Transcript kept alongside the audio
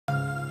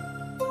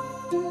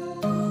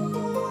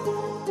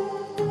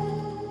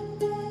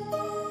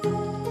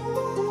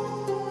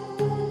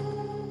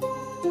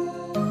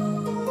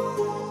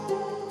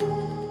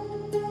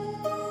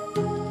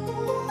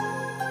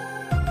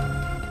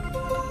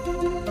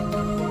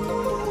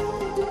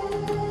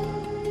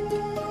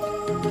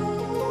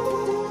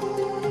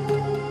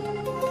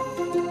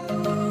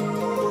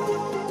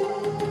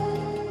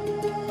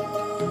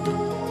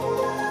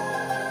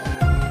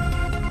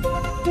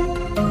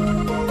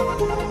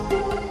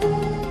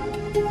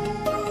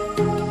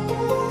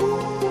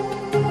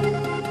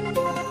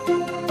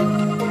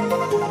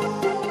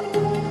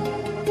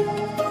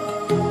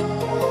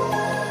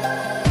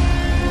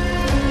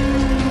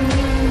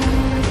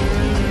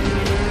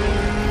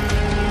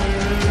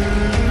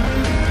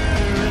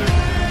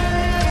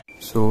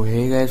So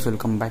hey guys,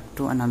 welcome back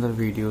to another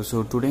video.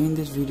 So today in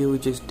this video we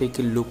just take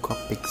a look of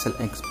Pixel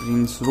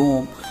Experience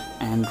ROM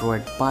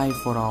Android Pie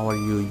for our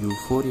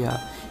Yuphoria.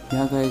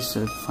 Yeah guys,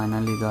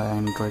 finally the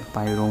Android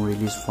Pie ROM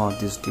released for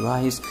this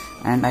device,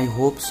 and I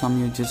hope some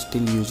you just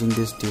still using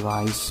this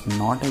device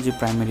not as a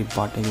primary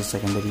but as a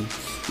secondary.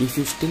 If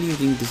you still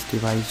using this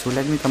device, so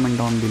let me comment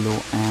down below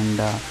and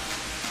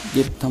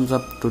give thumbs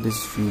up to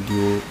this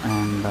video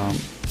and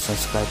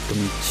subscribe to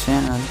my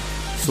channel.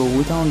 So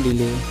without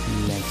delay,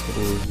 let's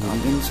go.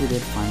 You can see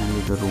that finally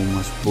the ROM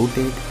was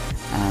booted,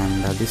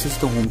 and this is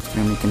the home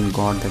screen. You can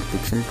got the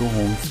Pixel 2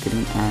 home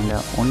screen,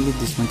 and only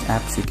this much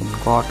apps you can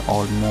got,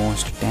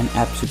 almost 10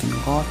 apps you can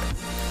got.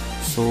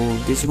 So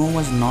this ROM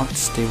was not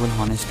stable,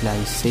 honestly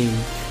I say.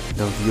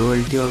 The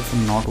VoLTE also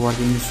not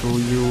working, so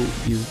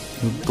you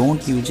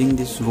don't using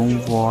this ROM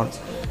for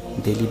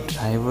daily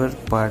driver.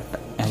 But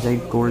as I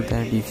told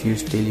that if you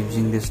still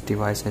using this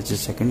device as a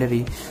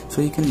secondary,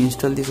 so you can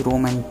install this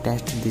ROM and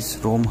test this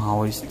ROM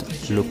how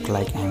it look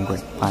like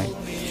Android Pie.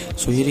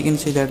 So here you can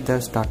see that the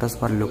status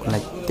bar look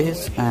like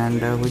this,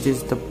 and which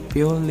is the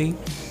purely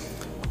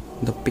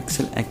the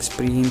Pixel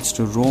Experience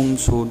to ROM.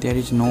 So there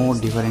is no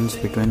difference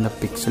between the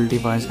Pixel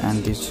device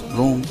and this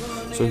ROM.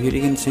 So here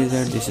you can see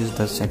that this is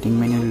the setting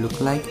menu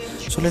look like.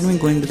 So let me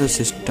go into the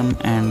system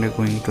and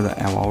going to the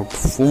about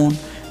phone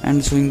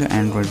and showing the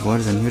Android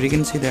version. Here you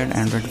can see that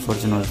Android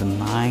version was the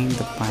 9,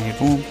 the Pie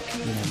ROM.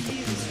 We have the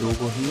P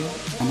logo here.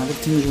 Another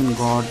thing you can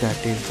got,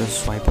 that is the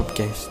swipe up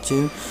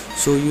gesture.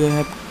 So you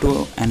have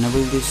to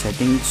enable this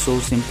setting. So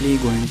simply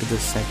go into the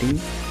setting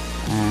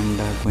and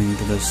going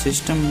to the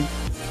system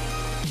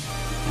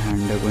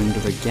and going to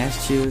the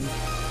gesture,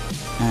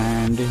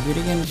 and here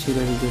you can see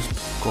that you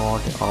just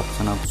got the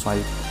option of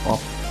swipe up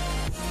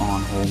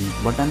on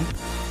home button.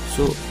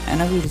 So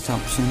enable this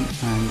option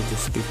and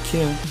just click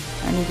here,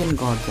 and you can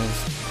got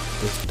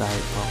this type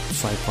of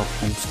swipe up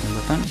home screen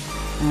button,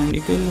 and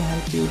it will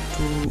help you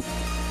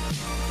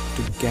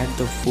to get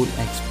the full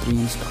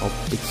experience of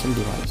Pixel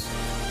device.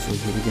 So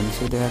here you can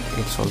see that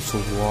it's also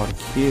work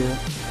here,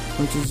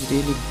 which is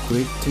really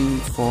great thing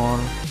for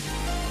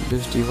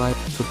this device.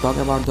 So talk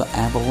about the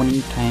app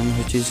opening time,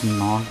 which is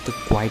not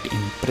quite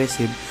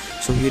impressive.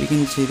 So here you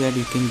can see that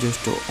you can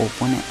just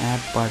open an app,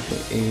 but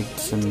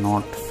it's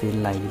not feel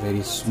like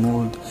very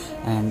smooth,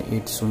 and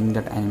it's showing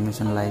that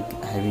animation like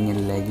having a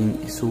lagging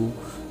issue.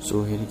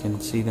 So here you can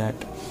see that,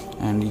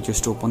 and you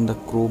just open the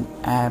Chrome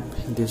app,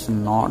 this is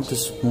not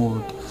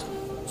smooth.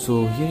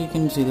 So here you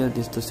can see that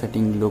the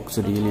setting looks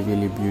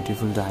really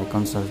beautiful. The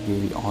icons are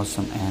really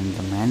awesome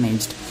and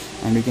managed,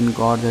 and you can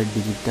got the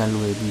digital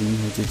labeling,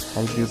 which is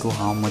help you to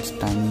how much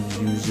time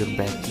you use your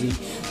battery.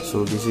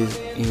 So this is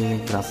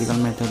a graphical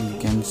method. You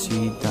can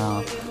see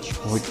the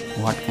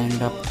what kind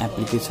of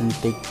application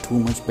take too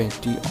much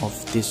battery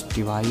of this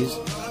device,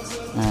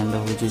 and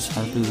which is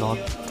help a lot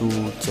to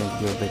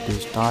check your battery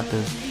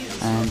status.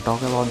 And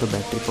talk about the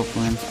battery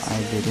performance,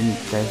 I didn't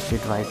test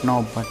it right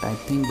now, but I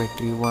think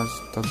battery was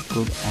the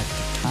good at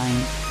the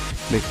time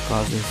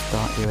because it's the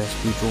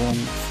USB ROM,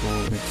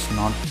 so it's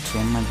not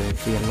drain my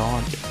battery a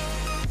lot.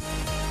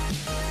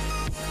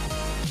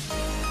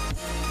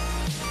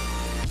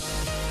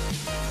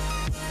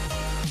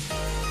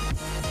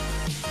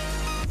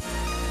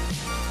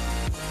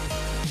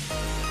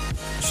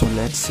 So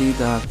let's see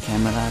the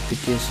camera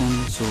application.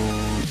 So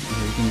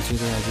here you can see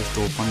that I just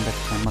opened the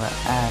camera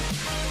app,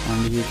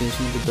 and you can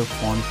see that the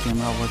front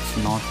camera was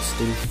not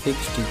still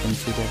fixed. You can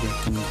see that you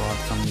can got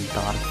some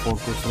dark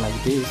photos like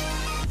this,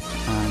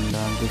 and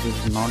this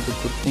is not a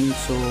good thing.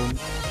 So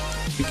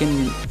you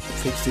can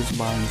fix this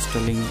by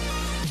installing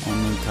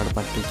any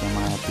third-party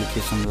camera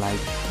application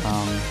like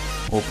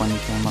Open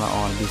Camera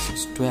or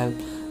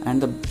B612. And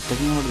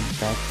talking about the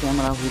back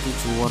camera, which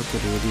is work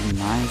really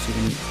nice. You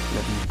can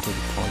let me take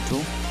a photo.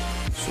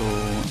 So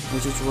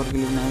which is work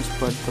really nice,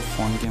 but the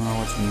front camera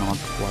was not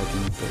quite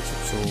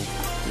impressive. So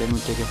let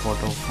me take a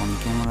photo of front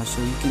camera,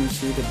 so you can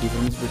see the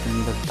difference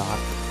between the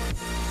dark.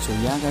 So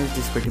yeah guys,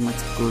 this is pretty much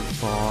good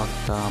for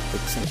the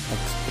Pixel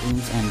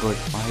Experience Android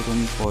Pie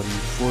ROM for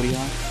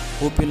Yuphoria.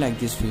 Hope you like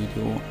this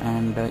video,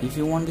 and if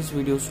you want this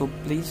video, so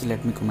please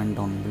let me comment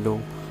down below,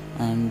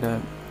 and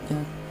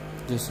yeah,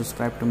 just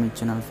subscribe to my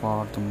channel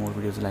for the more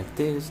videos like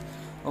this.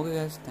 Okay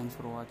guys, thanks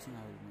for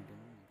watching.